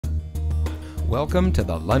Welcome to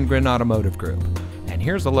the Lundgren Automotive Group, and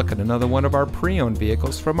here's a look at another one of our pre-owned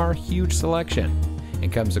vehicles from our huge selection.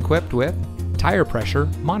 It comes equipped with tire pressure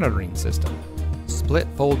monitoring system, split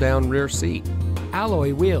fold-down rear seat,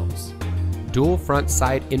 alloy wheels, dual front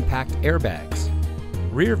side impact airbags,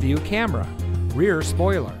 rear view camera, rear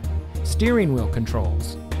spoiler, steering wheel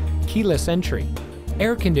controls, keyless entry,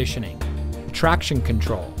 air conditioning, traction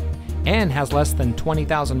control, and has less than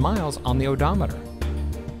 20,000 miles on the odometer.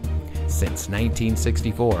 Since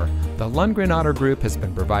 1964, the Lundgren Auto Group has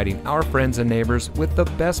been providing our friends and neighbors with the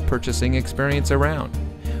best purchasing experience around.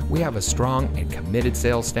 We have a strong and committed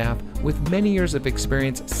sales staff with many years of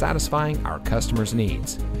experience satisfying our customers'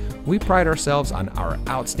 needs. We pride ourselves on our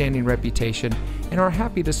outstanding reputation and are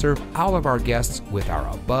happy to serve all of our guests with our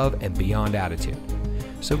above and beyond attitude.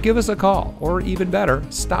 So give us a call, or even better,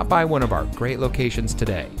 stop by one of our great locations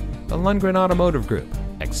today. The Lundgren Automotive Group.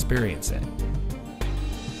 Experience it.